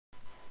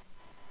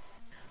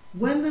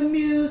when the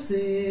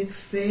music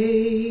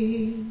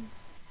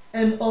fades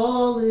and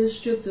all is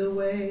stripped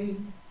away,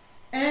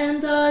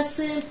 and I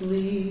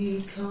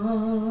simply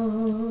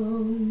come,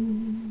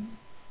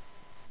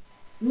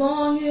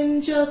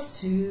 longing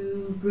just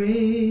to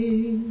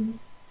bring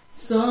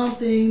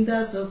something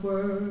that's a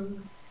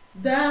word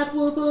that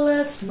will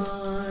bless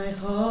my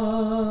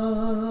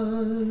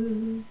heart.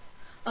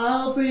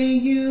 I'll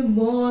bring you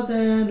more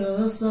than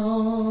a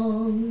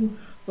song,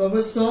 for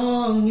a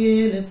song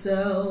in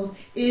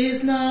itself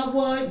is not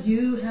what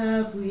you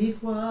have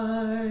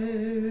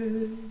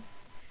required.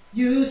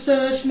 You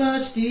search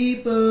much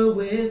deeper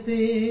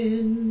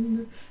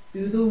within,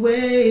 through the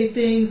way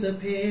things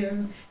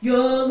appear.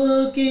 You're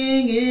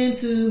looking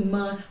into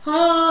my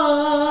heart.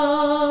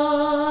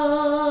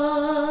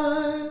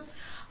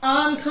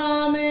 I'm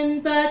coming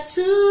back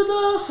to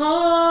the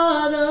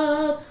heart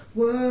of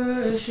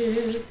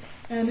worship,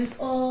 and it's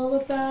all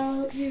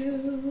about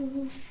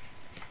you.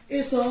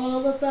 It's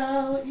all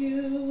about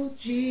you,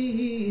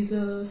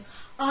 Jesus.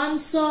 I'm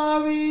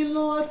sorry,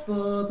 Lord,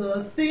 for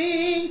the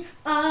thing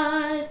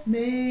I've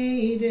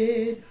made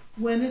it,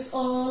 when it's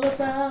all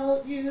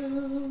about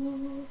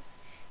you.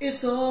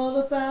 It's all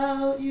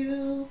about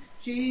you,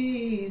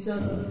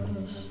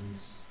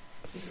 Jesus.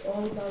 It's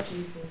all about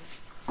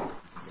Jesus.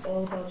 It's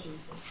all about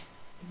Jesus.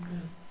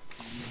 Amen.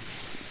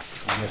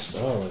 I missed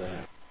all of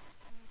that.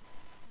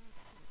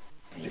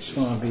 It's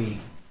going to be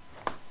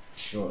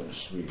short and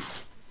sweet.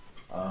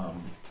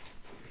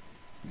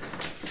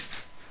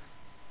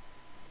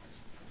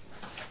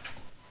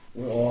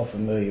 We're all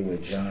familiar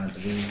with John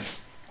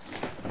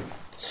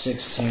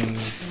 3:16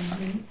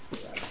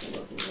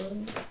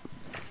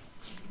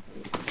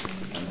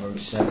 and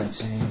verse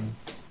 17.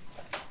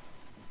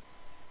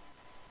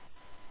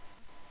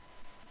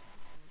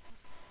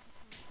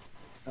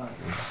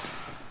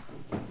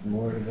 The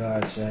Word of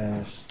God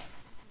says,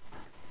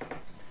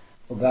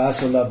 "For God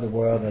so loved the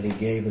world that he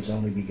gave his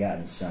only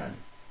begotten Son,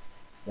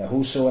 that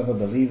whosoever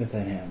believeth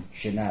in him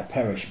should not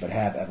perish but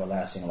have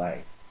everlasting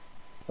life.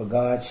 For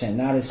God sent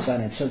not his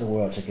Son into the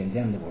world to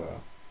condemn the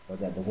world, but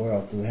that the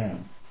world through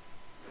him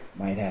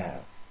might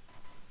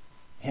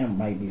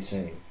be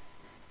saved."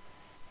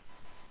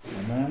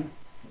 Amen?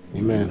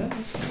 Amen.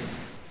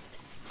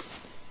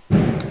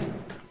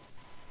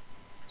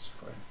 Let's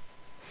pray.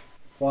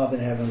 Father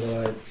in heaven,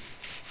 Lord,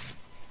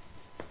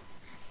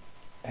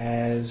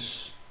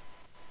 as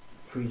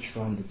preach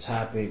from the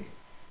topic,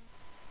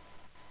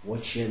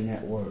 what's your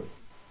net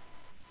worth?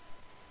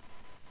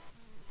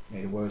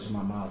 May the words of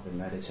my mouth and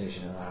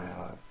meditation of thy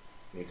heart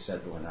be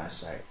acceptable in thy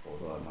sight, O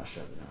Lord, my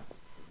strength and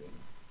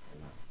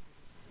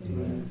Amen.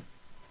 Amen.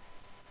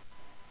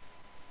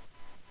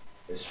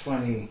 It's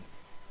funny,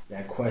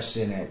 that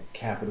question that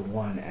Capital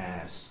One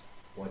asks,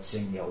 what's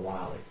in your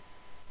wallet?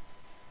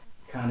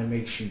 Kind of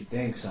makes you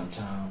think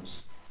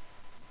sometimes,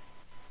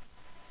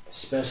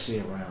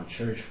 especially around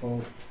church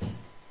folk.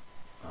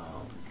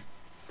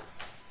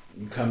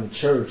 You come to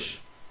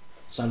church,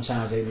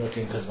 sometimes they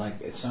looking, because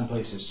like in some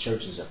places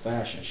church is a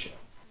fashion show.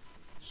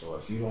 So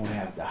if you don't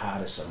have the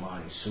hottest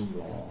Armani suit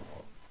on,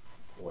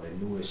 or the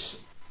newest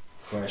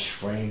fresh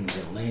frames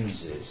and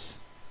lenses,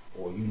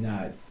 or you're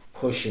not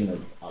pushing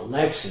a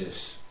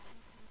Lexus,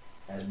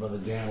 as Brother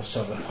Dan was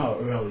talking about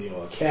earlier,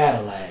 or a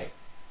Cadillac,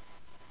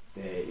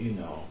 that you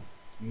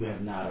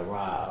have not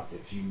arrived.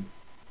 If you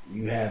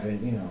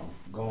haven't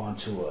gone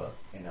to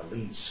an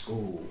elite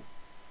school.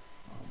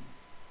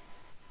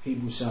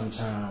 People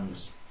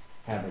sometimes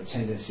have a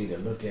tendency to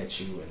look at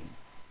you and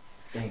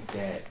think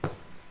that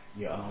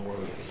you're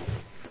unworthy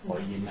or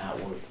you're not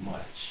worth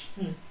much.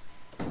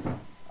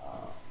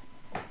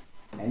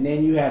 And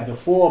then you have the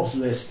Forbes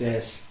list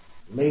that's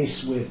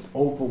laced with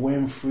Oprah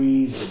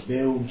Winfrey's, the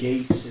Bill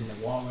Gates, and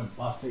the Warren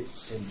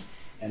Buffetts,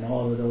 and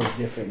all of those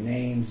different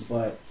names.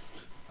 But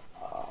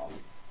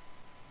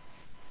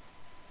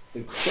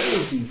the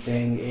crazy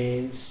thing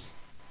is,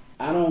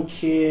 I don't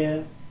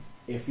care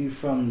if you're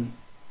from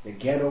the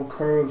ghetto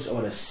curbs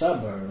or the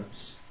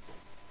suburbs,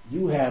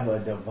 you have a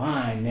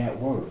divine net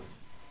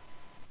worth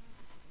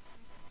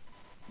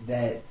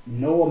that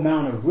no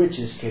amount of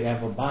riches could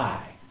ever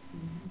buy.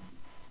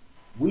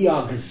 We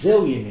are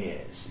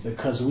gazillionaires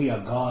because we are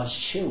God's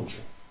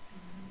children.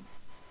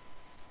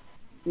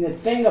 And the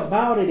thing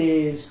about it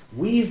is,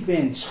 we've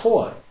been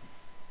taught,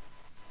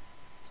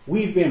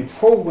 we've been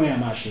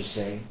programmed, I should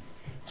say,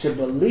 to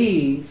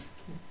believe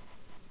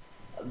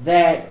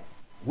that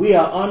we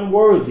are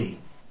unworthy.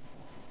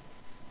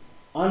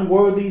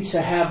 Unworthy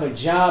to have a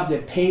job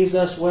that pays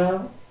us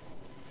well.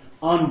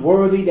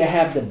 Unworthy to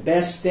have the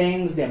best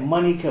things that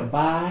money could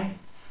buy.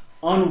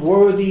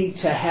 Unworthy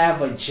to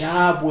have a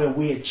job where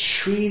we're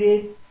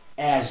treated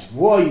as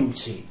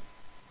royalty.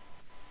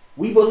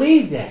 We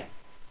believe that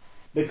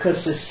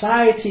because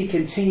society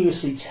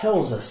continuously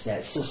tells us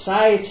that.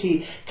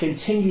 Society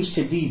continues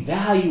to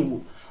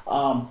devalue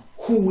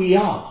who we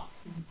are.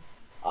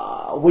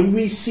 When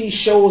we see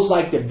shows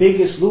like The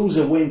Biggest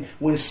Loser,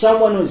 when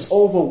someone is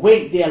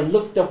overweight, they're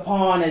looked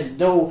upon as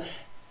though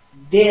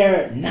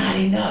they're not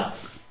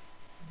enough.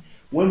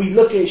 When we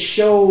look at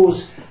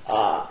shows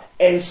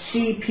and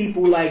see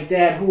people like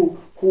that who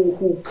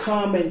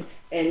come and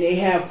they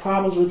have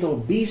problems with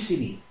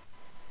obesity,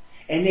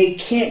 and they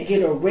can't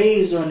get a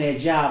raise on their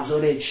jobs, or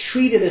they're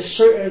treated a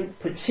certain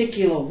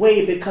particular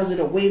way because of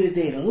the way that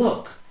they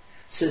look.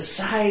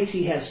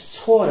 Society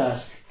has taught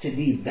us to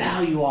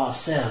devalue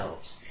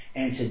ourselves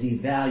and to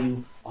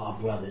devalue our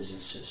brothers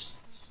and sisters.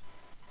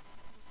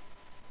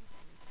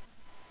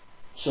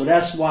 So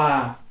that's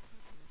why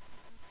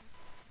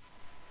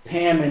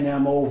Pam and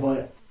them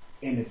over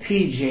in the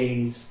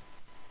PJs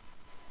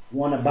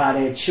want to buy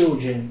their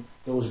children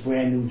those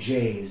brand new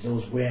J's,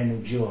 those brand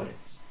new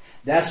Jordans.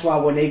 That's why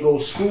when they go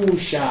school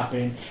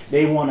shopping,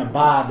 they want to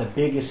buy the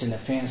biggest and the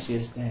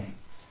fanciest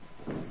things.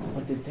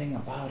 But the thing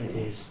about it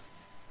is,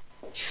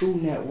 true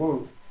net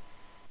worth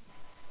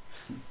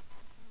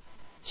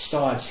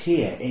starts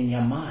here in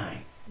your mind.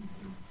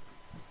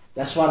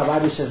 That's why the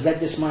Bible says, let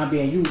this mind be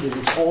in you that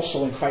is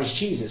also in Christ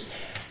Jesus.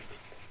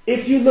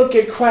 If you look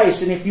at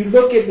Christ and if you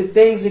look at the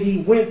things that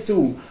he went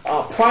through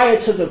prior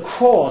to the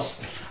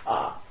cross,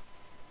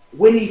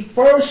 when he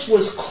first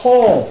was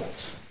called,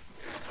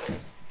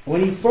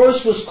 when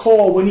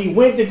he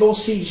went to go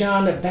see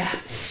John the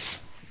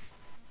Baptist,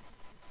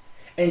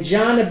 and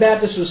John the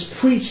Baptist was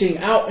preaching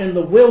out in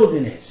the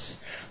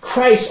wilderness,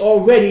 Christ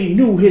already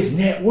knew his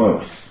net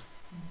worth.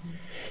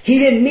 He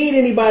didn't need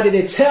anybody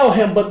to tell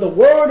him, but the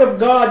word of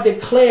God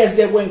declares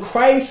that when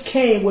Christ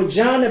came, when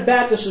John the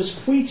Baptist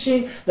was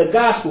preaching the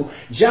gospel,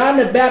 John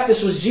the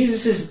Baptist was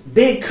Jesus'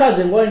 big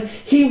cousin. When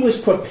he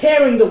was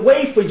preparing the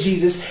way for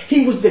Jesus,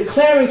 he was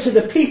declaring to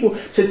the people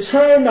to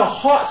turn their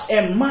hearts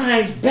and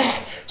minds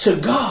back to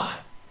God.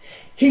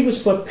 He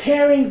was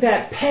preparing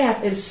that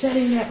path and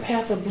setting that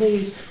path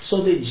ablaze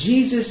so that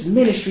Jesus'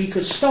 ministry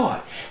could start.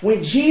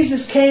 When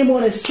Jesus came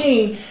on the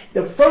scene,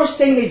 the first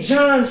thing that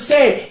John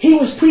said, he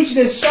was preaching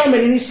his sermon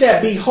and he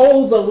said,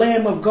 "Behold the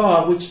Lamb of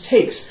God which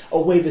takes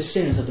away the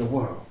sins of the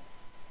world."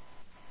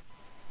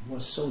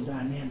 What's so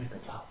dynamic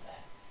about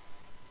that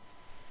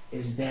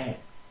is that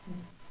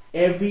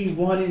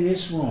everyone in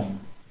this room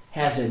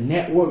has a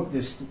net worth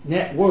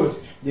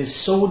that's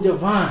so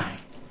divine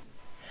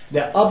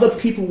that other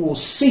people will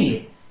see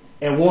it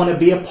and want to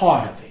be a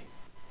part of it.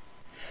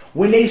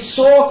 When they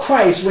saw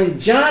Christ, when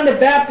John the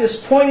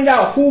Baptist pointed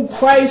out who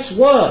Christ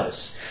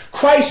was,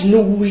 Christ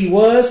knew who he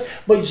was,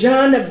 but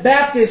John the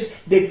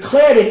Baptist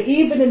declared it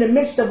even in the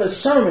midst of a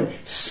sermon,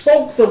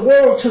 spoke the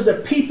word to the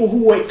people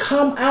who had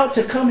come out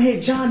to come hear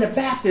John the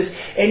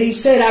Baptist. And he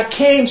said, "I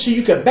came so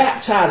you could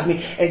baptize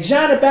me." And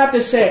John the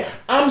Baptist said,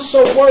 "I'm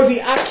so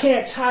worthy I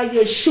can't tie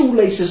your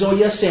shoelaces or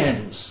your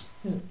sandals."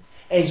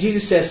 And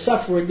Jesus said,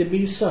 "Suffer it to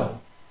be so."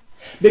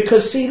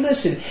 Because see,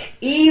 listen,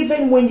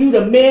 even when you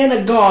the man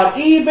of God,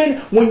 even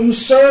when you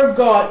serve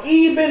God,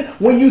 even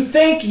when you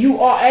think you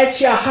are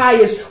at your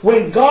highest,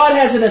 when God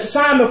has an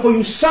assignment for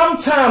you,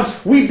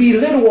 sometimes we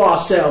belittle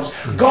ourselves.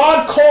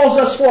 God calls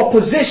us for a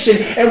position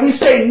and we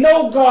say,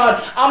 "No,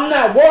 God, I'm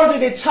not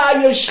worthy to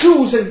tie your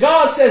shoes." And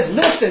God says,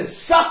 "Listen,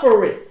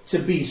 suffer it to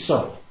be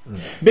so.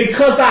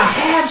 Because I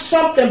have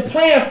something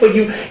planned for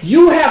you.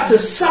 You have to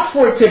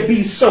suffer it to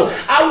be so.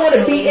 I want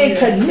to be in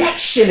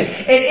connection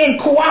and in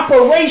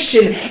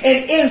cooperation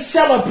and in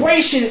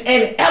celebration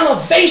and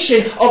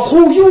elevation of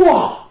who you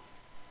are.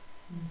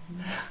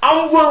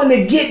 I'm willing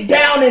to get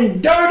down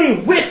and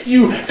dirty with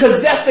you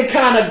because that's the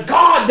kind of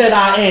God that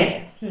I am."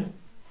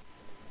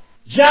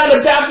 John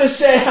the Baptist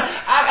said,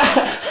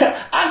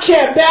 I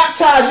can't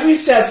baptize you. He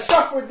said,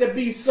 "Suffer it to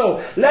be so.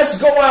 Let's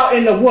go out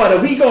in the water.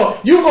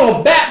 You're going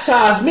to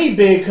baptize me,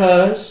 big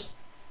cuz."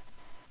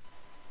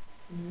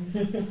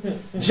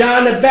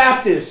 John the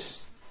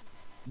Baptist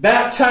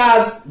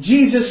baptized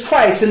Jesus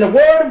Christ. And the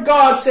word of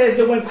God says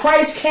that when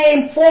Christ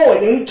came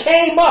forward and he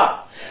came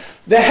up,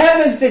 the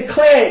heavens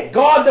declared,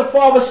 God the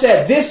Father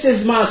said, "This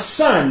is my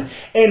Son,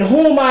 in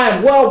whom I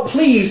am well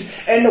pleased."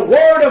 And the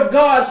word of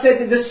God said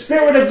that the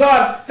Spirit of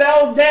God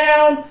fell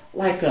down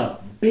like a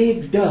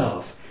big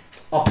dove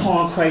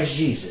upon Christ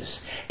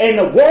Jesus. And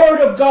the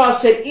word of God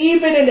said,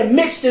 even in the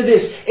midst of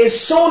this, as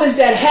soon as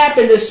that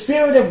happened, the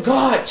Spirit of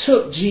God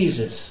took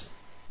Jesus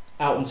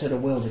out into the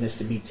wilderness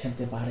to be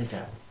tempted by the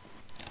devil.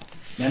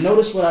 Now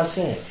notice what I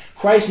said.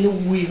 Christ knew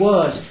who he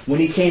was when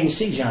he came to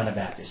see John the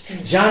Baptist.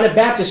 John the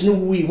Baptist knew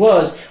who he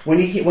was when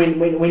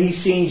he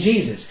seen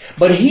Jesus.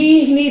 But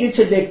he needed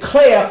to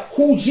declare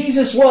who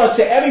Jesus was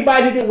to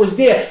everybody that was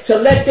there, to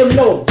let them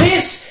know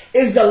this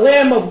is the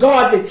Lamb of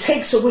God that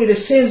takes away the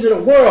sins of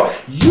the world.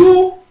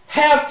 You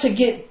have to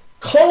get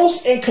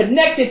close and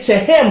connected to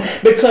him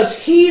because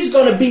he's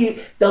going to be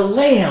the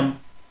Lamb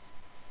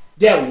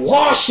that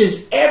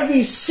washes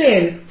every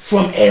sin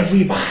from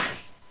everybody.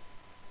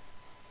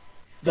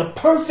 The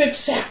perfect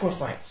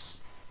sacrifice.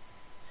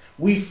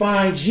 We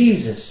find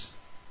Jesus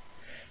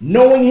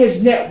knowing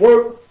his net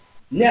worth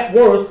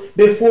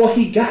before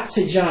he got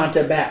to John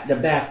the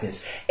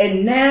Baptist.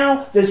 And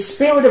now the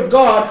Spirit of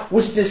God,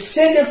 which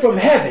descended from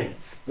heaven,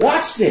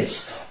 watch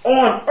this,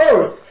 on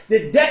earth,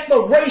 The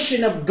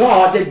declaration of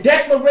God, the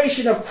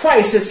declaration of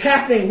Christ is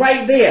happening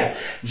right there.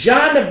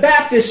 John the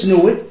Baptist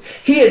knew it.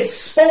 He had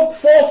spoke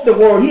forth the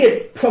word. He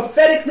had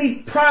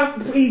prophetically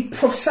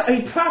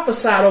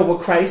prophesied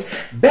over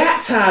Christ,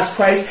 baptized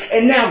Christ,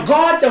 and now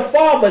God the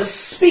Father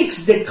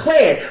speaks,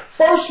 declared.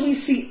 First we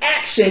see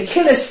action,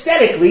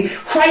 kinesthetically,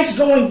 Christ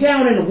going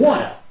down in the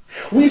water.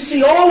 We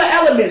see all the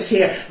elements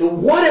here. The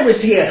water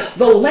is here.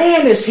 The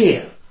land is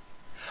here.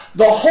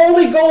 The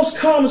Holy Ghost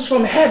comes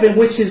from heaven,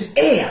 which is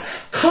air,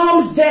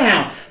 comes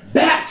down,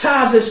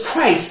 baptizes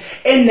Christ,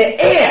 and the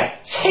air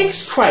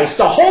takes Christ.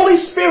 The Holy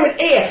Spirit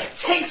air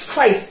takes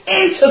Christ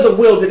into the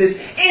wilderness,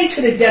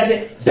 into the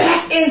desert,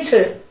 back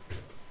into,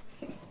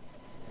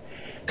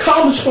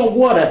 comes from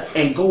water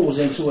and goes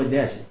into a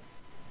desert.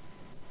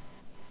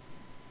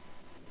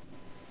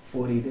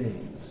 40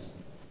 days.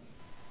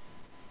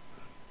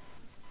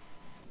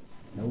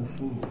 No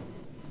food,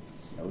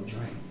 no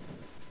drink.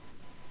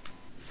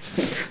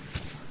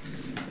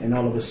 And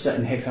all of a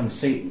sudden, here comes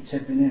Satan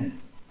tipping in.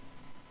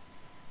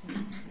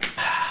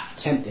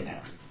 Tempting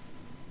him.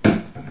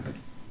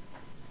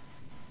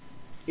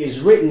 It's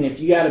written, if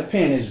you got a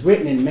pen, it's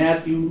written in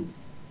Matthew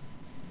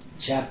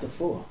chapter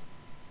 4.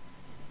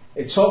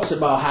 It talks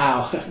about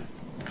how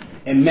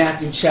in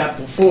Matthew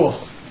chapter 4,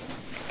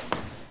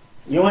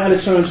 you don't have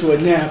to turn to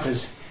it now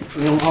because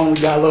we only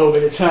got a little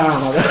bit of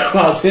time. I got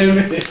about 10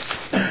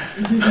 minutes.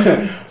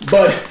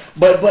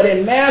 But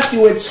in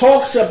Matthew, it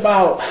talks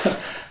about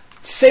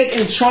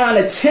Satan trying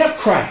to tempt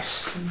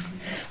Christ.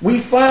 We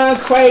find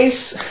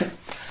Christ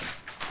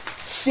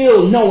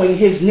still knowing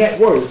his net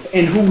worth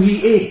and who he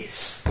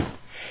is.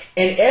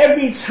 And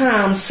every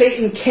time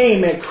Satan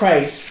came at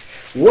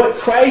Christ, what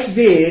Christ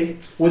did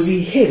was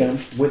he hit him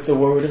with the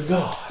word of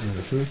God.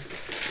 Mm-hmm.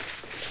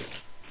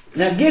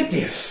 Now get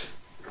this.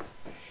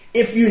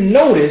 If you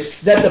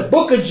notice that the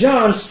book of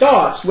John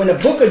starts, when the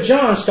book of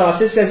John starts,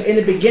 it says, in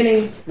the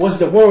beginning was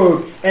the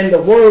Word, and the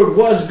Word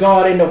was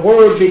God, and the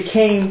Word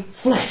became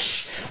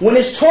flesh. When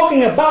it's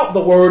talking about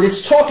the Word,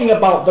 it's talking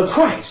about the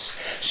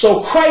Christ.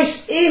 So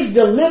Christ is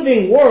the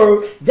living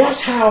Word.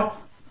 That's how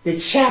the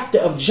chapter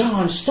of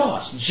John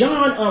starts.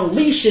 John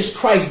unleashes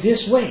Christ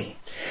this way.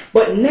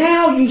 But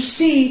now you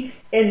see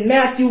in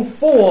Matthew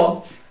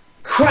 4,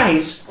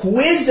 Christ, who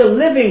is the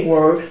living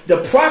word,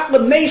 the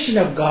proclamation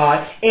of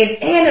God,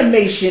 and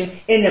animation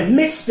in the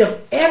midst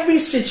of every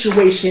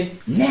situation,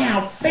 now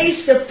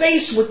face to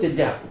face with the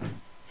devil.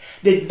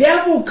 The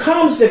devil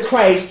comes to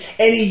Christ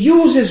and he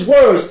uses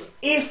words,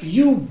 if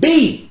you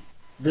be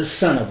the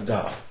Son of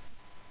God.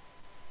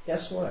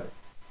 Guess what?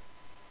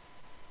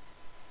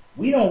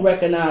 We don't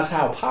recognize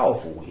how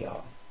powerful we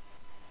are.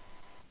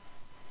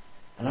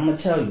 And I'm going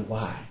to tell you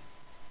why.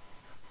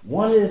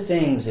 One of the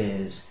things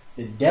is,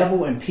 the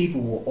devil and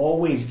people will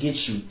always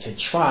get you to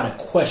try to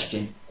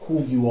question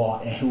who you are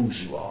and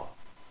whose you are.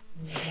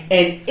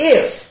 And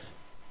if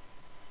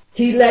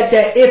he let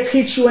that if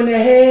hit you in the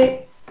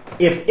head,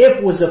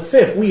 if was a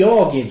fifth, we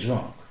all get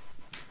drunk.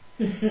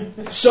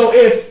 So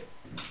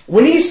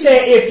when he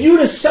said, if you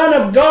the Son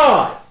of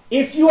God,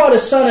 if you are the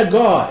Son of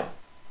God,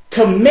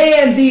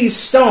 command these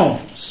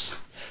stones.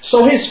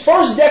 So his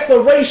first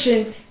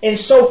declaration and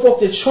so forth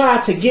to try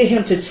to get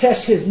him to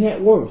test his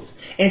net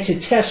worth and to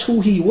test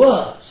who he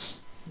was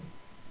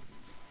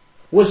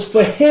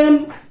for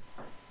him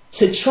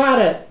to try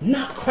to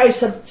knock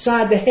Christ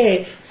upside the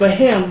head, for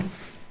him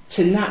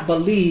to not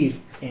believe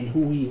in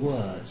who he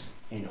was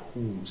and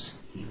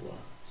whose he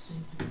was.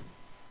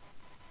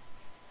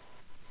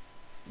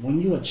 When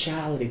you're a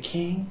child of the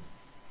King,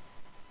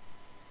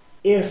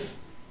 if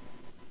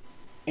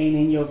ain't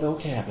in your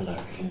vocabulary.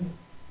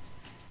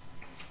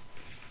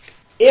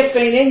 If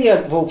ain't in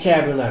your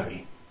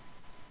vocabulary.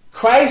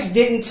 Christ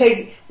didn't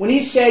take, when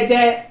he said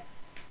that,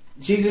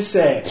 Jesus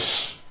said,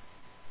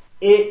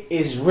 it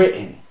is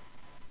written,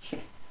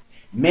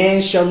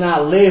 man shall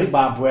not live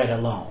by bread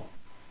alone.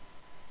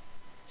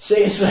 So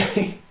it's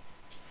like,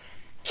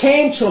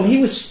 came to him, he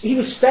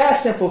was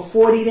fasting for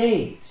 40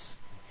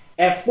 days.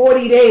 At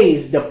 40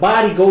 days, the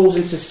body goes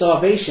into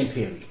starvation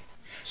period.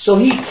 So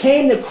he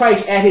came to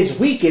Christ at his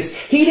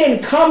weakest. He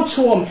didn't come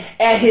to him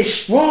at his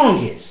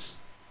strongest.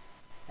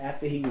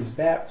 After he was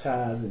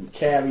baptized and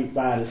carried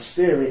by the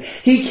Spirit,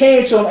 he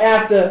came to him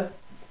after there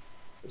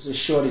was a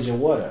shortage of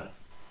water.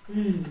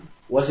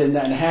 Wasn't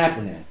nothing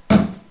happening.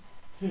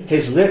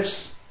 His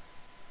lips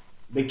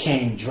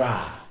became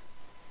dry.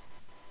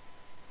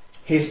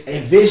 His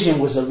vision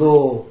was a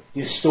little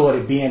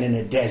distorted being in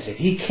the desert.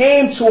 He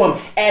came to him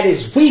at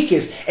his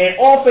weakest, and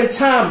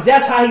oftentimes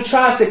that's how he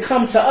tries to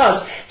come to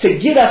us, to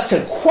get us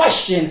to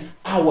question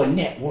our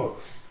net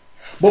worth.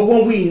 But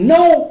when we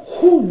know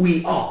who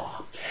we are,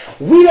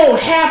 we don't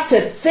have to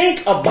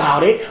think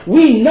about it.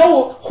 We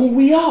know who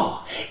we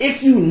are.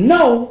 If you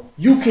know,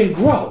 you can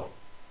grow.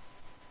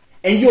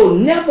 And you'll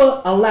never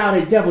allow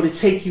the devil to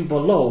take you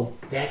below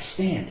that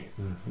standard.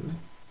 Mm-hmm.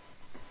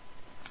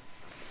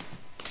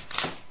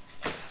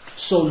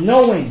 So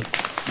knowing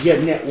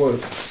your net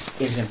worth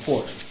is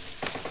important.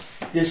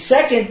 The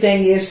second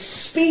thing is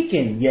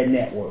speaking your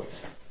net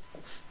worth.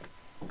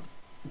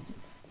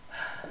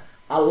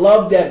 I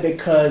love that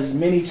because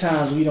many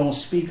times we don't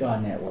speak our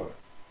network.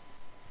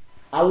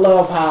 I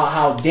love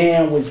how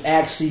Dan was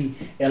actually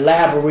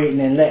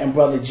elaborating and letting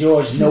Brother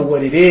George know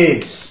what it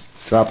is.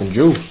 Dropping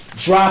jewels.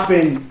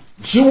 Dropping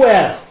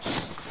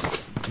jewels.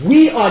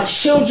 We are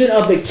children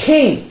of the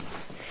King.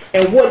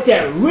 And what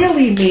that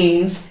really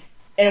means,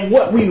 and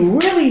what we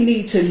really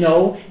need to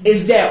know,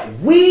 is that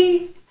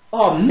we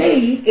are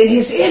made in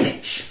His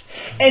image.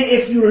 And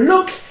if you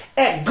look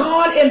at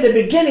God in the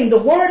beginning,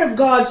 the Word of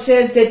God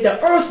says that the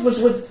earth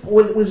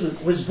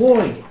was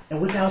void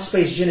and without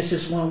space,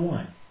 Genesis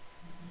 1:1.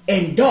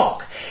 And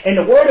dark. And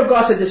the Word of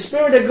God said the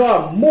Spirit of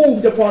God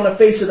moved upon the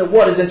face of the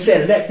waters and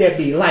said, let there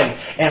be light.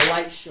 And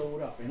light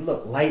showed up. And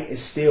look, light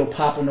is still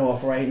popping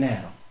off right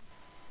now.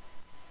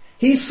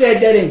 He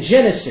said that in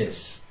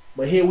Genesis.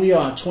 But here we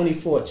are in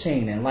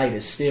 2014 and light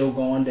is still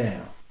going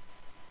down.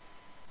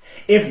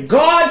 If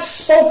God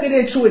spoke it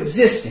into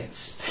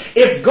existence,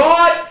 if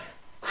God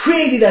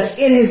created us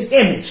in His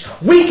image,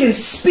 we can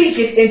speak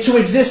it into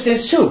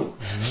existence too.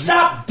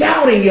 Stop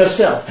doubting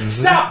yourself.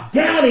 Stop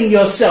doubting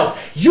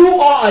yourself. You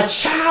are a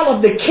child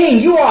of the King.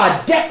 You are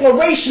a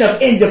declaration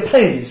of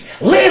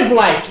independence. Live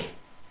like it.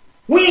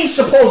 We ain't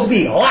supposed to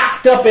be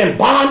locked up in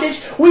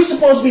bondage. We're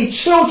supposed to be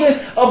children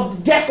of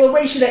the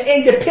declaration of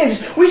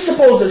independence. We're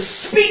supposed to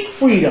speak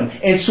freedom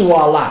into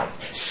our life.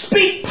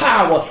 Speak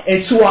power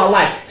into our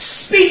life.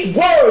 Speak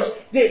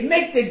words that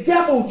make the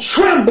devil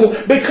tremble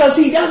because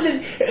he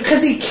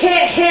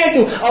can't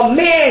handle a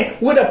man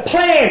with a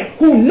plan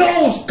who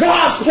knows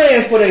God's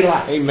plan for their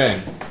life.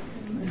 Amen.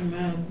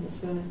 Amen. That's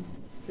good.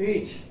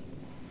 Preach.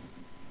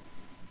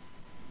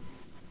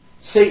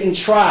 Satan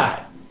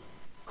tried.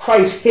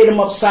 Christ hit him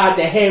upside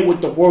the head with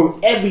the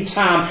word every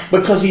time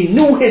because he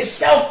knew his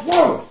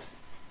self-worth.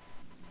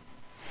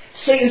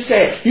 Satan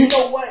said, you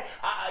know what?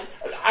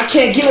 I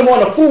can't get him on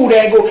the food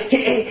angle.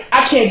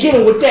 I can't get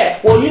him with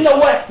that. Well, you know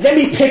what? Let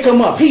me pick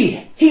him up.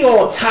 He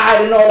all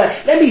tired and all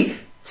that. Let me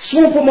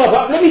swoop him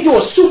up. Let me do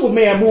a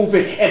Superman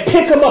movement and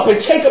pick him up and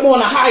take him on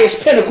the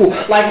highest pinnacle.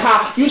 Like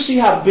how, you see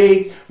how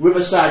big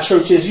Riverside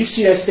Church is. You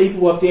see that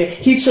staple up there.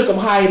 He took him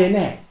higher than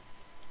that.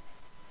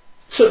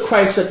 Took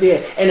Christ up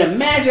there. And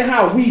imagine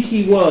how weak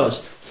he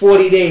was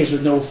 40 days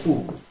with no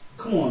food.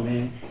 Come on,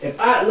 man.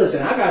 I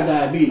got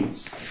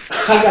diabetes.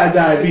 I got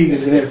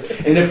diabetes.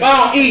 And if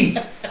I don't eat,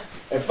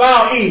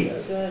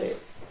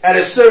 at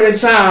a certain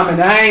time,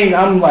 and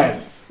I'm like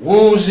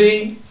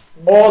woozy,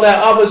 all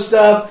that other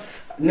stuff,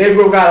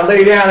 Negro gotta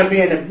lay down and be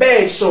in the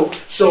bed. So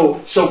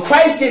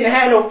Christ didn't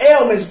have no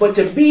ailments, but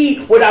to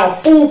be without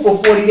food for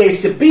 40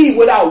 days, to be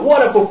without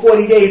water for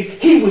 40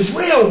 days, he was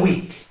real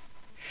weak.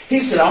 He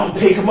said, I'm going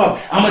to pick him up.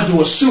 I'm going to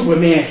do a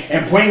Superman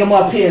and bring him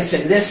up here and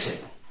say,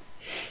 listen,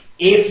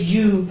 if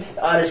you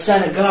are the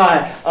Son of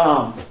God,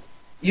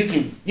 you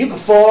can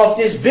fall off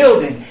this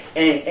building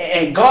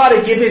and God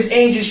will give His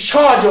angels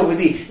charge over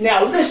thee.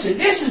 Now listen,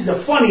 this is the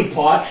funny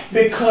part,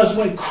 because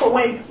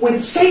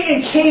when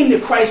Satan came to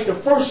Christ the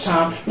first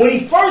time, when he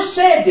first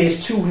said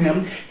this to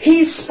him,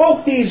 he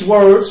spoke these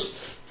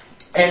words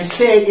and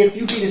said, if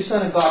you be the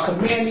Son of God,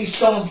 command these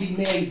stones be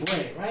made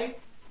bread, right?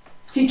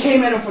 He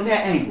came at him from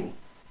that angle.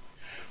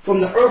 From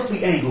the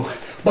earthly angle.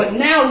 But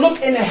now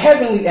look in the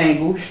heavenly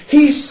angle.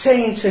 He's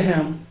saying to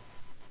him,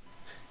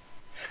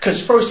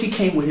 because first he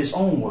came with his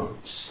own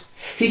words.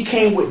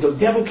 The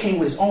devil came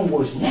with his own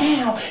words.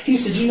 Now he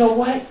said, you know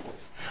what?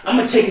 I'm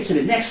going to take it to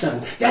the next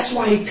level. That's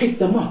why he picked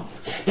them up.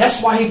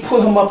 That's why he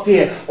put him up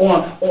there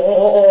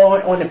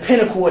on the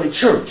pinnacle of the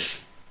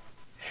church.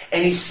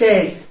 And he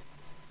said,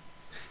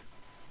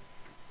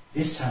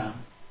 this time,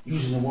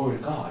 using the word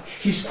of God.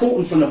 He's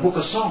quoting from the book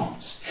of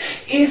Psalms.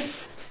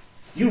 If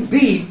you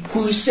be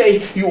who you say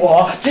you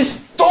are,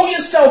 just throw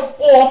yourself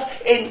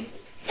off, and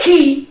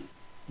He,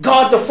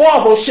 God the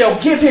Father, shall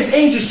give His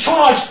angels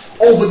charge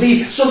over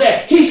thee, so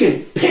that He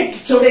can pick,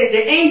 so that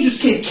the angels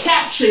can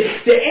capture,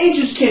 the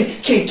angels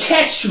can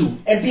catch you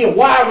and be a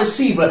wide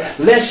receiver,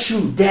 lest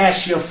you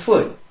dash your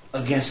foot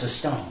against a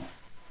stone.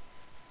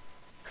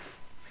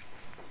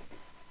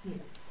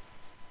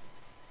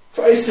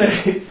 Christ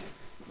said,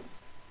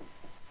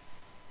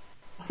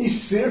 are you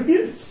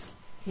serious?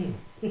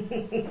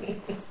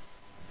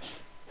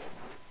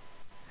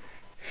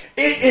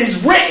 It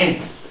is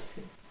written.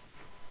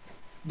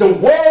 The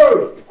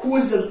Word, who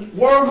is the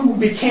Word who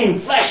became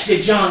flesh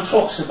that John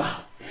talks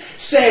about,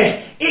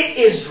 said, it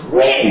is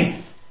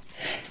written.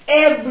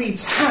 Every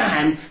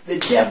time the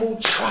devil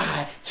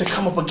tried to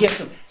come up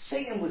against him,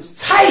 Satan was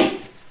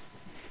tight.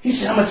 He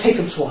said, I'm going to take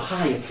him to a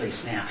higher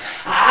place now.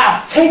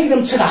 I've taken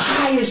him to the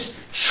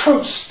highest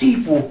church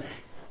steeple,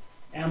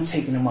 and I'm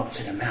taking him up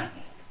to the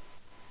mountain.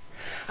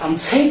 I'm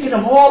taking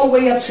him all the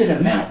way up to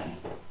the mountain.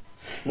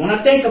 When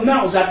I think of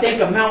mountains, I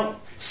think of Mount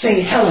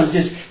St. Helens,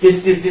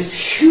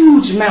 this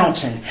huge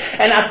mountain.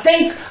 And I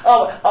think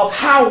of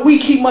how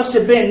weak he must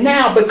have been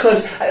now,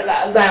 because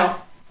now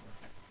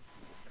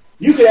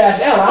you could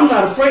ask Ella, I'm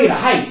not afraid of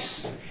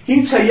heights. He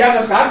can tell you I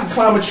can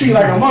climb a tree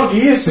like a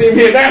monkey. He'll see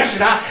me in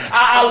action.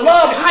 I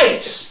love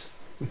heights.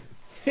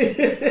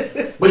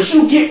 But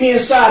you get me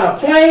inside a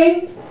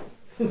plane,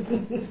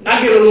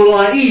 I get a little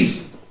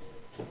uneasy.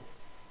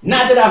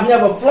 Not that I've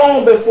never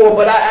flown before,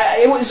 but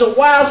it was a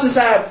while since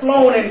I had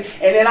flown, and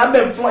then I've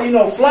been flying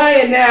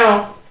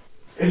now.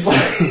 It's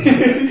like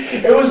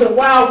it was a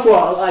while for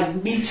like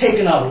me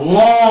taking a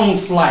long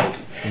flight.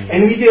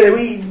 And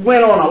we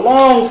went on a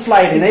long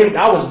flight, and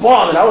I was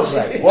bothered. I was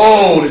like,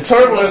 whoa, the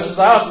turbulences.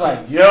 I was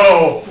like,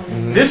 yo,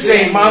 this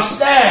ain't my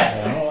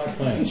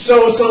style.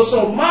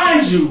 So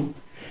mind you,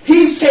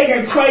 he's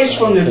taking Christ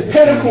from the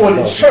pinnacle of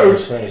the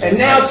church and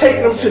now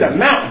taking him to the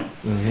mountain.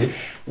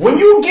 When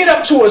you get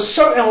up to a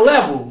certain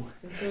level,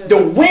 the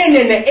wind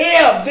in the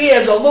air up there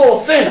is a little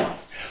thinner.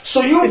 So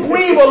you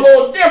breathe a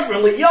little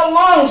differently. Your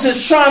lungs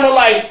is trying to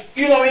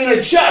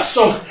adjust.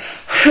 So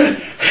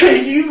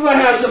you're going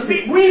to have some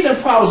big breathing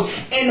problems.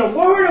 And the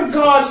Word of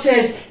God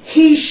says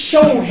he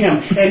showed him.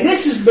 And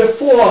this is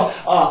before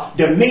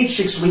the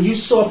Matrix, when you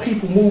saw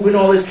people moving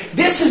all this.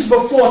 This is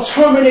before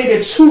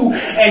Terminator 2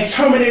 and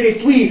Terminator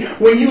 3,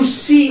 when you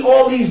see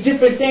all these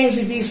different things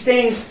and these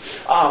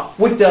things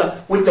with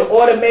the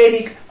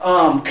automatic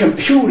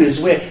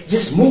computers, where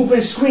just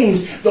moving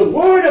screens. The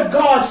Word of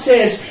God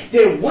says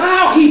that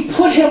while he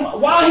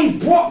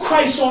brought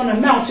Christ on the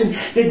mountain,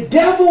 the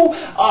devil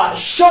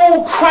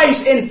showed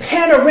Christ in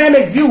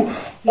panoramic view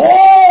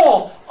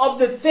all of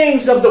the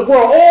things of the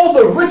world, all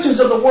the riches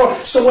of the world.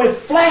 So it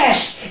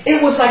flashed.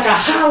 It was like a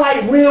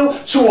highlight reel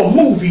to a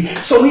movie.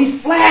 So he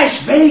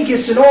flashed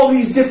Vegas and all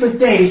these different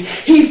things.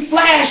 He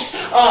flashed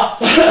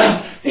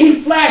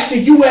the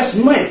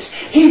U.S. Mint.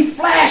 He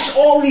flashed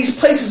all these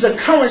places of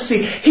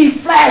currency. He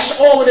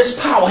flashed all of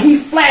this power. He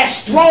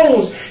flashed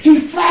thrones. He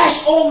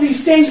flashed all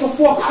these things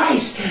before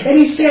Christ. And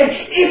he said,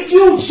 if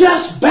you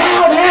just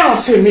bow down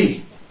to me,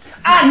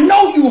 I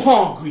know you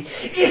hungry.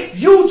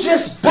 If you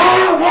just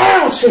bow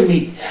down to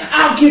me,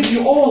 I'll give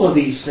you all of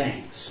these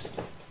things.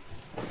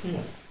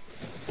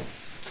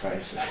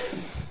 Christ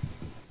said,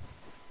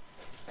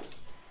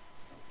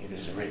 it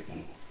is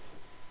written.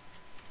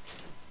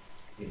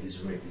 It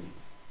is written.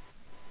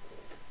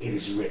 It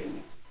is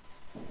written.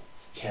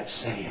 Kept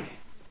saying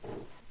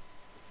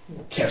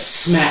it. Kept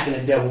smacking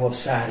the devil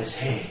upside his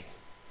head.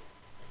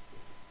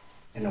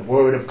 And the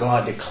Word of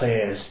God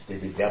declares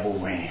that the devil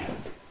ran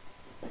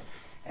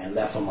and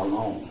left him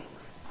alone.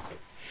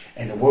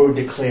 And the Word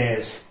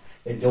declares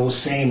that those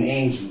same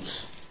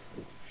angels,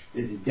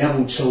 that the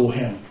devil told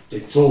him to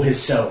throw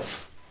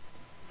himself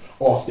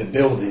off the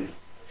building,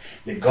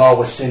 that God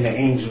would send the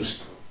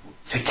angels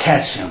to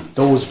catch him.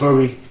 Those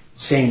very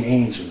same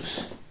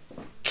angels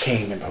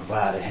came and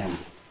provided him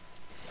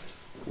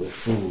with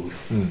food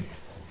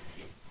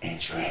and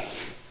drink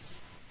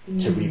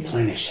to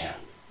replenish him.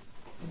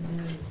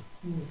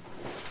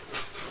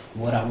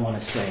 What I want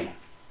to say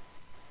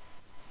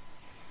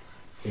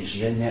is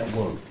your net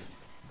worth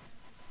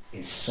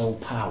is so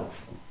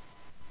powerful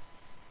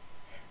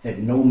that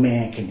no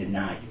man can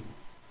deny you.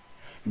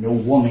 No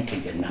woman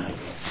can deny you.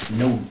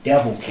 No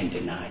devil can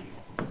deny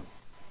you.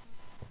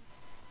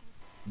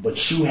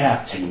 But you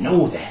have to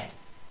know that.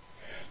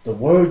 The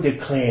Word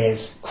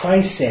declares,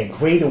 Christ said,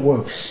 greater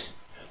works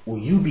will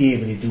you be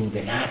able to do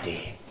than I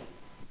did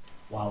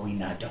while we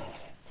not doing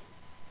it.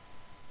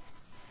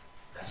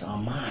 Because our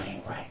mind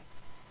ain't right.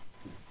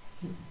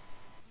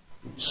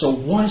 So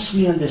once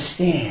we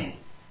understand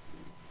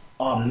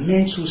our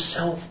mental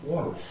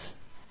self-worth,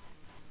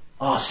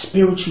 our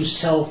spiritual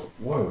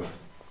self-worth,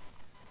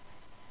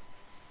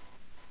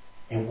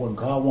 and what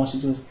God wants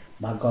to do is,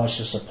 my God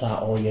shall supply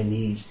all your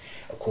needs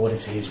according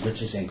to his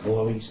riches and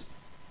glories.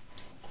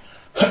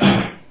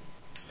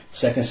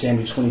 2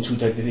 Samuel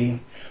 22:33,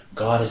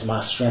 God is my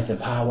strength and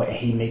power, and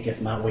he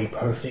maketh my way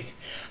perfect.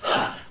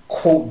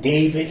 Quote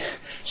David,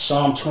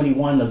 Psalm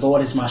 21, the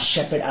Lord is my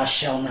shepherd, I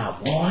shall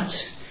not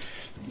want.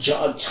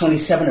 John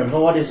 27, the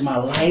Lord is my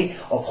light,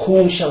 of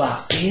whom shall I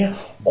fear?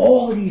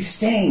 All these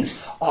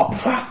things are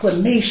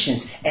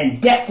proclamations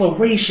and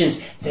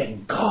declarations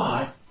that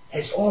God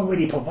has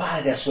already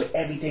provided us with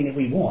everything that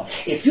we want.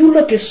 If you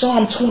look at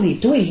Psalm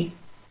 23,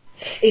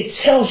 it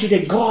tells you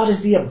that God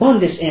is the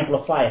abundance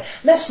amplifier.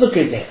 Let's look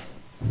at that.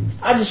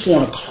 I just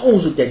want to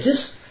close with that.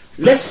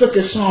 Let's look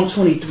at Psalm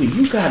 23.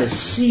 You got to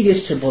see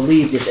this to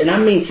believe this. And I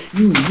mean,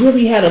 you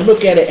really had to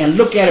look at it and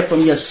look at it from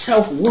your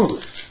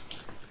self-worth.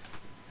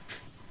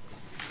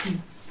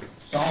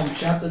 Psalm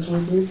chapter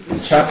 23?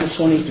 Chapter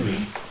 23.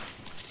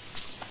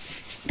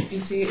 You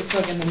see, it's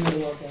like in the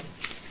middle of it.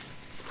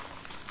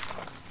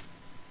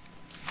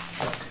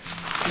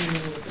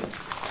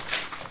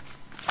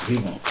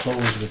 We're going to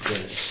close with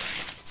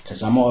this.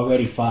 Because I'm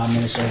already 5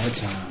 minutes over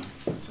time.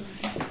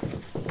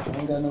 I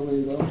ain't got nowhere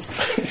to go.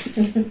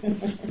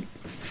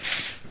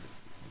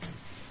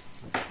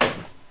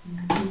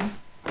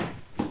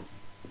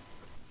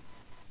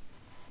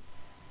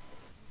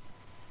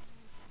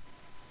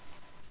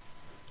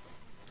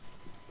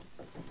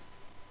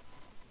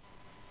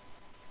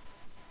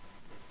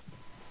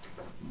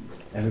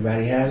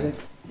 Everybody has it?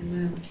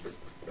 Amen.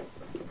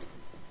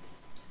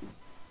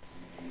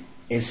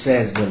 It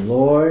says, the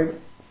Lord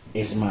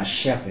is my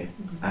shepherd,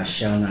 I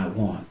shall not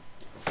want.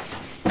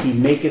 He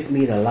maketh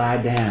me to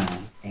lie down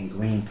and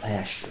green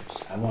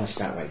pastures. I want to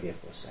stop right there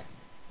for a second.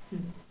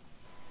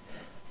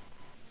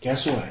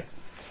 Guess what?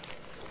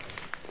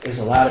 There's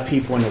a lot of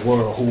people in the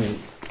world who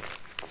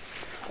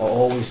are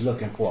always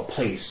looking for a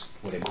place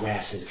where the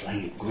grass is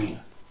greener.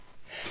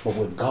 But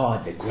with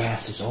God, the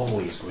grass is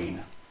always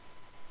greener.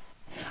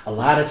 A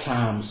lot of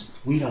times,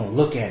 we don't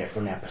look at it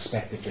from that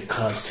perspective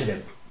because to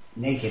the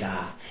naked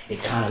eye,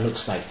 it kind of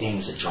looks like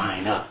things are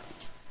drying up.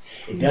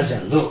 It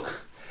doesn't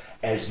look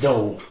as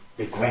though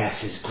the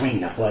grass is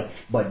greener,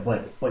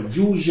 but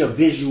use your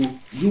visual,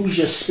 use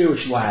your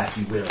spiritual eye, if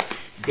you will.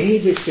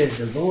 David says,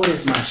 the Lord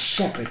is my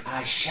shepherd,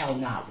 I shall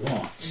not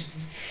want.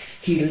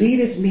 He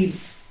leadeth me,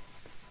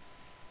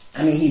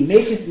 he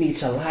maketh me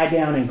to lie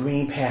down in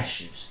green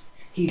pastures.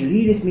 He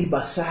leadeth me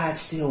beside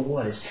still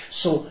waters.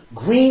 So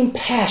green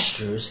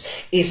pastures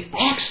is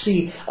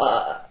actually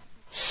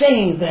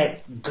saying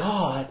that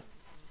God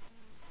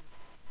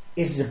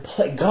is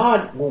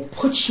God will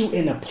put you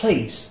in a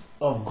place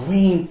of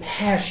green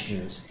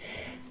pastures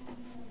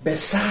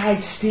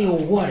beside still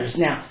waters.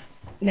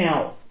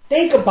 Now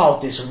think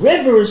about this.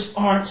 Rivers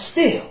aren't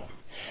still.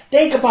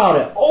 Think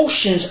about it.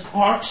 Oceans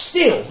aren't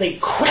still. They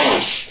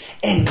crash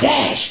and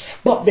dash.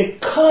 But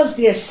because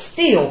they're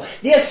still,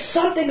 there's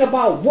something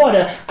about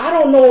water. I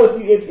don't know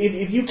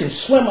if you can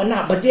swim or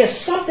not, but there's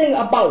something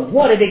about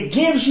water that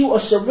gives you a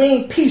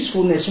serene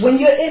peacefulness. When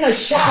you're in a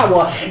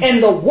shower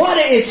and the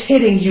water is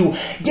hitting you,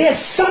 there's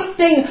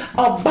something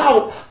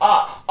about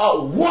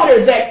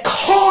water that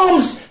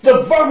calms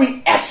the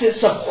very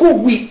essence of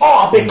who we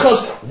are,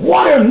 because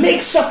water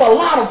makes up a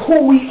lot of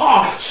who we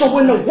are. So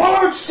when the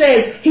word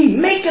says he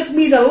maketh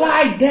me to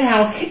lie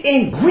down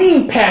in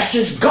green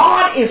pastures,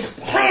 God is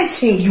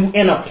planting you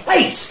in a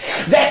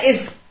place that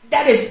is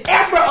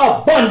ever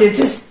abundant,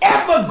 is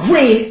ever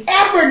green,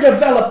 ever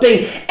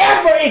developing,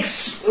 ever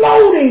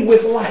exploding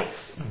with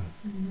life.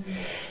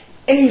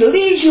 And he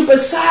leads you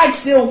beside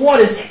still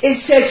waters. It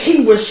says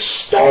he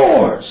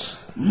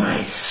restores my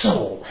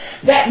soul.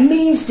 That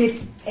means that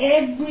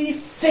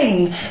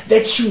everything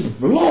that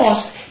you've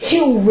lost,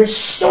 he'll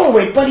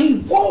restore it. But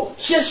he won't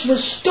just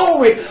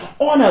restore it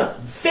on a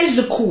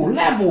physical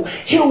level.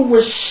 He'll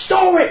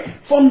restore it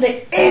from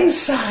the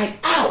inside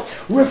out,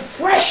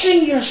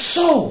 refreshing your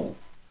soul,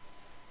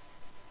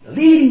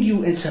 leading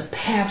you into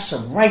paths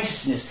of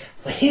righteousness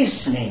for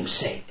his name's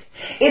sake.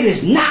 It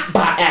is not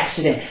by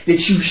accident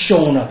that you've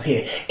shown up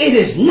here. It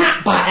is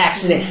not by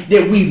accident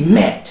that we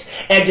met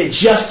at the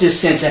Justice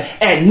Center,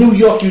 at New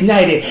York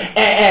United,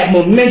 at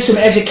Momentum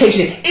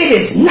Education. It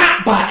is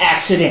not by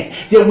accident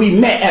that we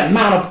met at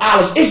Mount of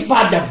Olives. It's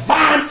by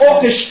divine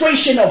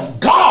orchestration of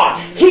God.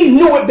 He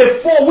knew it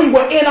before we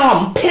were in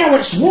our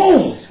parents'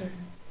 womb.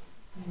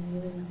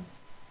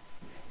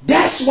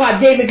 That's why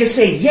David can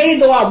say, yea,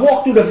 though I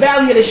walk through the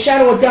valley of the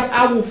shadow of death,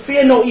 I will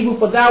fear no evil,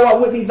 for thou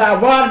art with me, thy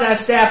rod and thy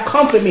staff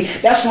comfort me.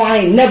 That's why I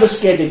ain't never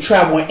scared to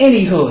travel in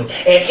any hood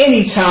at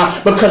any time,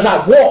 because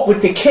I walk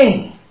with the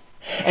king.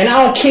 And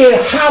I don't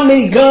care how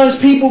many guns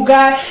people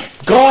got.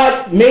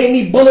 God made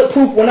me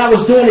bulletproof when I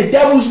was doing the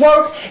devil's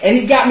work, and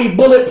he got me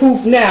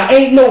bulletproof now.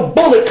 Ain't no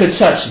bullet could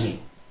touch me,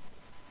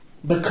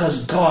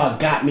 because God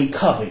got me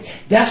covered.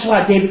 That's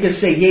why David could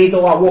say, yea,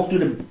 though I walk through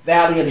the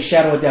valley of the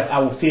shadow of death, I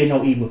will fear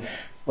no evil,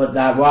 but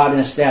thy rod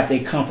and staff, they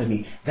comfort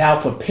me.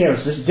 Thou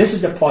preparest. This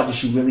is the part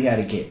that you really had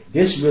to get.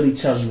 This really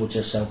tells you what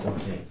your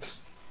self-worth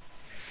is.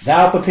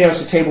 Thou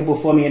preparest a table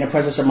before me in the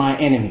presence of my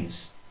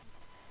enemies.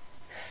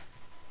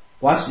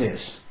 Watch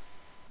this.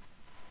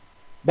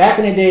 Back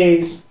in the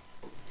days,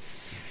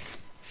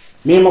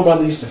 me and my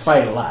brother used to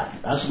fight a lot.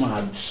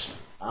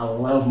 I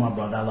love my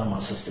brother. I love my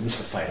sister. We used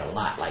to fight a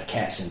lot, like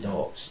cats and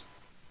dogs.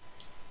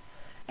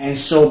 And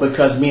so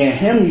because me and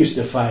him used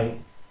to fight,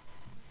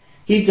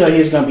 he thought he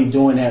was going to be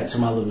doing that to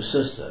my little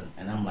sister.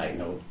 And I'm like,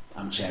 no,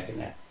 I'm checking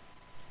that.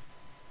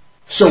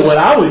 So what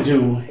I would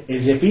do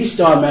is if he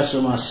started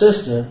messing with my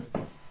sister,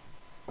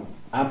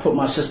 I put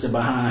my sister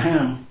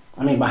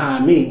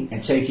behind me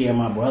and take care of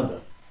my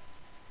brother.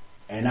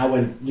 And I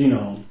would,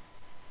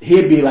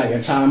 he'd be like a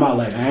timeout,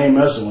 like, I ain't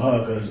messing with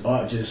her because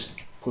Art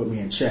just put me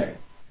in check.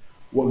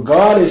 What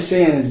God is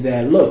saying is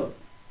that, look,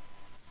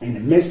 in the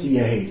midst of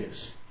your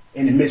haters,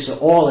 in the midst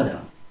of all of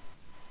them,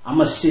 I'm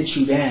going to sit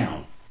you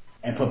down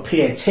and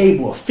prepare a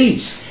table, a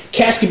feast.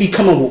 Cats could be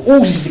coming with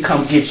Uzis to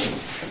come get you.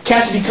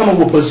 Cats could be coming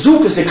with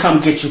bazookas to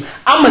come get you.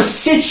 I'm going to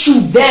sit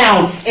you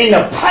down in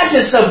the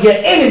presence of your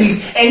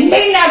enemies, and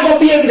they not going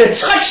to be able to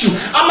touch you.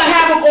 I'm going to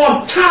have them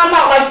on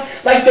timeout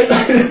like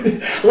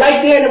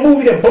they're in the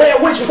movie The Blair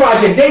Witch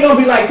Project. They're going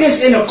to be like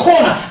this in the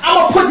corner. I'm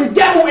going to put the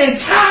devil in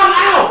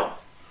timeout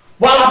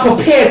while I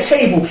prepare a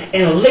table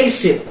and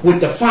lace it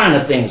with the finer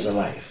things of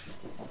life.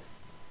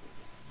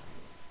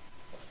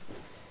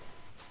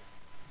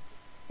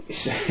 It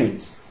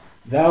says,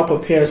 thou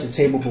preparest a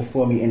table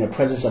before me in the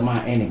presence of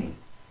my enemy.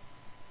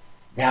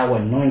 Thou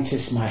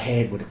anointest my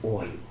head with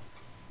oil.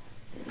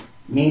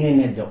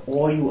 Meaning that the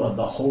oil of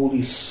the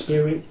Holy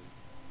Spirit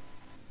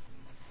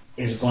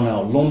is going to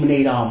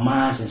illuminate our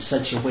minds in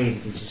such a way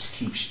that it just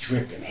keeps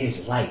dripping.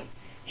 His light,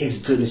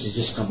 his goodness is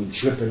just going to be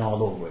dripping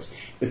all over us.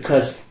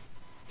 Because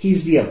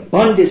He's the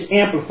abundance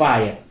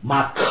amplifier.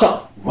 My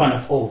cup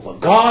runneth over.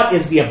 God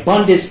is the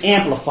abundance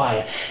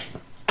amplifier.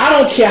 I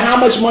don't care how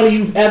much money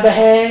you've ever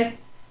had.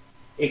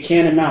 It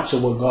can't amount to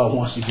what God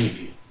wants to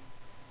give you.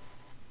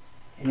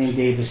 And then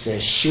David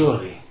says,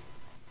 surely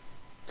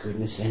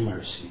goodness and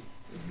mercy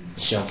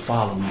shall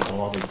follow me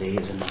all the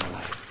days of my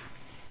life,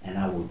 and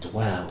I will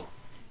dwell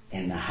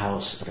in the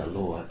house of the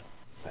Lord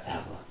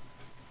forever.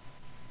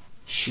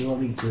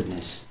 Surely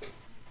goodness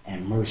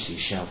and mercy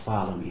shall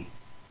follow me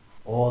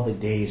all the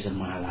days of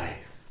my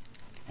life,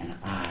 and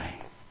I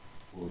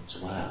will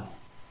dwell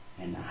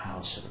in the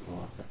house of the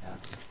Lord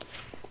forever.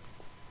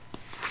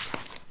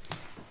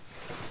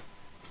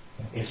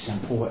 It's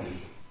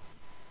important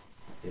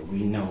that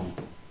we know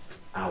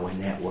our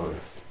net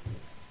worth.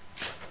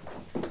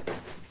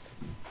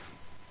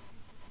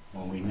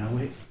 When we know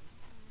it,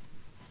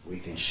 we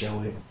can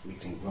show it, we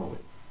can grow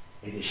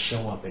it. It is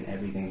show up in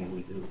everything that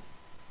we do.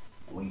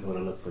 When we go to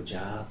look for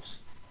jobs,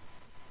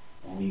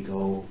 when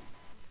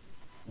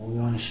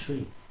we're on the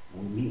street,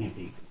 when we're meeting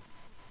people.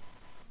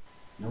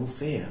 No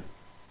fear.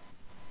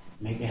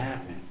 Make it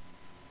happen.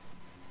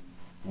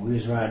 When we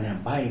was riding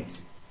that bike,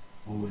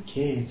 when we were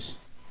kids,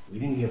 we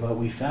didn't give up,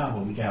 we fell,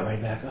 but we got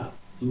right back up.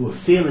 We were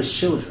fearless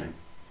children.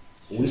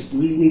 We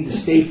need to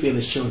stay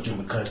fearless children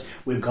because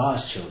we're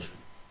God's children.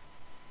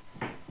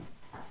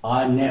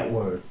 Our net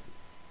worth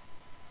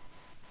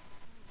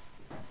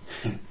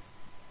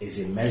is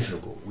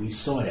immeasurable. We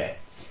saw that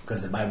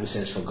because the Bible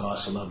says, for God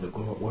so loved the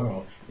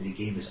world that he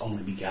gave his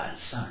only begotten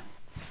son.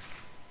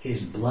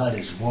 His blood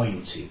is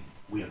royalty.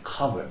 We are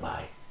covered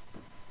by it,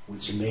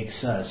 which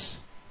makes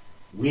us,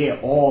 we're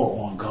all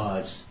on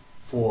God's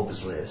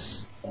Forbes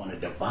list, on a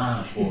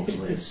divine Forbes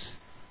list.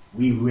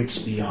 We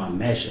rich beyond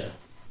measure.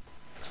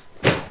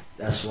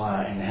 That's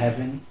why in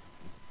heaven,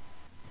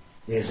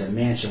 there's a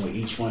mansion with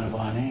each one of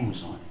our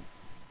names on it.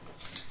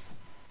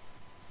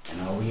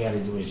 And all we got to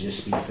do is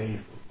just be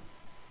faithful.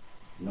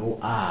 No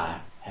eye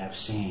have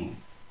seen,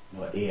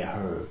 nor ear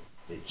heard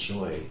the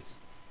joys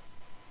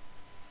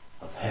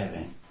of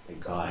heaven that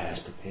God has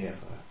prepared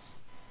for us.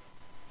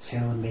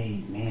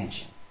 Tailor-made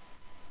mansion.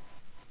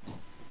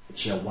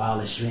 But your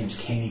wildest dreams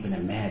can't even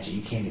imagine.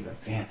 You can't even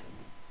fathom it.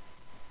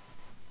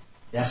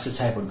 That's the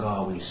type of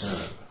God we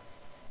serve.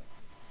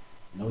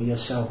 Know your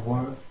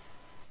self-worth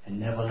and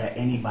never let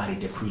anybody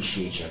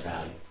depreciate your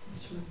value.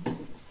 That's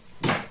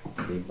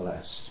right. Be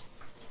blessed.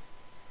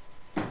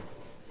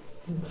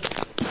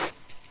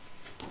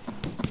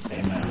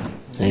 Amen.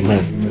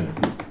 Amen. Amen.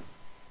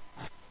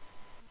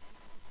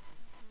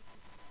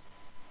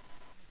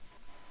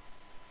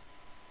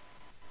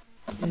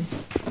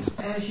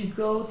 As you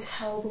go,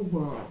 tell the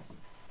world.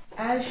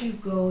 As you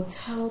go,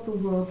 tell the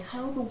world.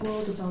 Tell the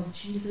world about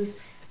Jesus.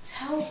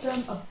 Tell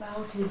them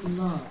about his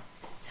love.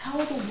 Tell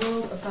the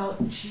world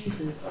about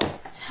Jesus.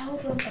 Tell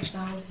them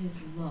about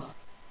his love.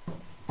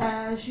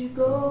 As you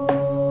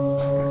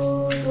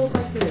go, it goes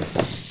like this.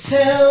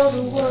 Tell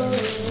the world.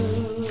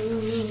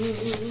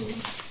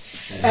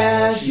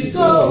 As you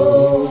go,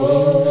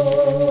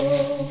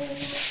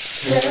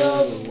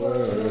 tell the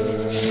world.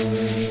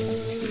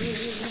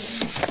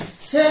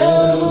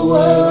 Tell the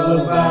world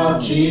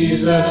about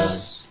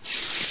Jesus.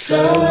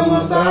 Tell them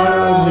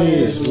about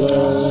his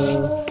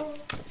love.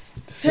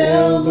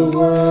 Tell the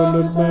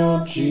world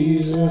about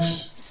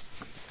Jesus.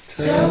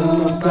 Tell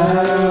them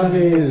about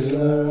his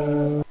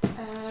love.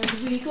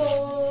 As we go,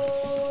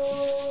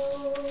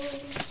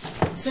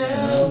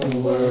 tell the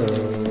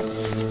world.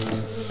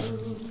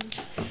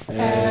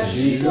 As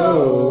you go,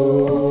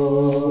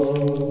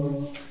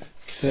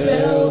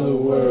 tell the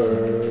world.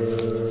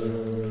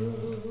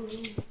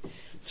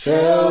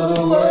 Tell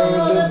the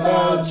world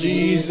about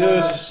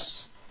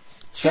Jesus.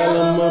 Tell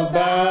them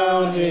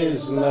about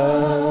his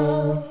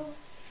love.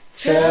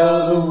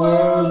 Tell the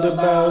world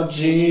about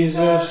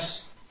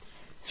Jesus.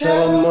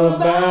 Tell them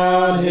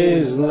about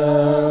his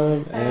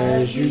love.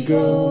 As you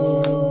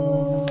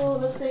go,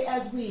 let's say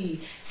as we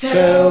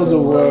tell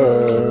the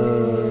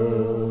world.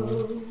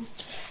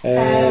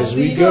 As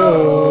we go,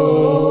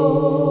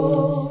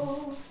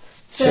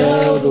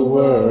 tell the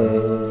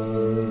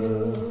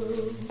world.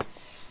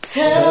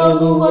 Tell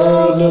the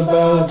world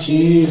about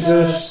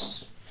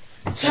Jesus.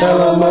 Tell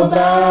them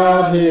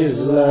about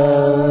his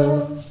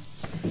love.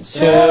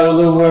 Tell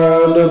the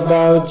world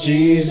about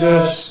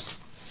Jesus.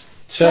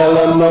 Tell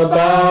them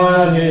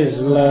about his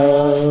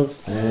love.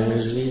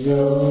 As we go,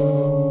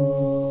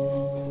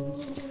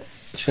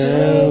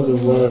 tell the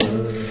world.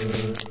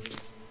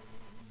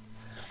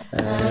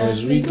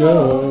 As we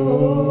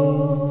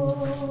go,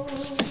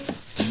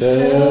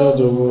 tell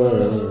the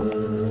world.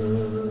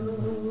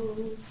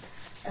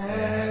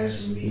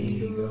 As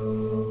we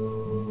go.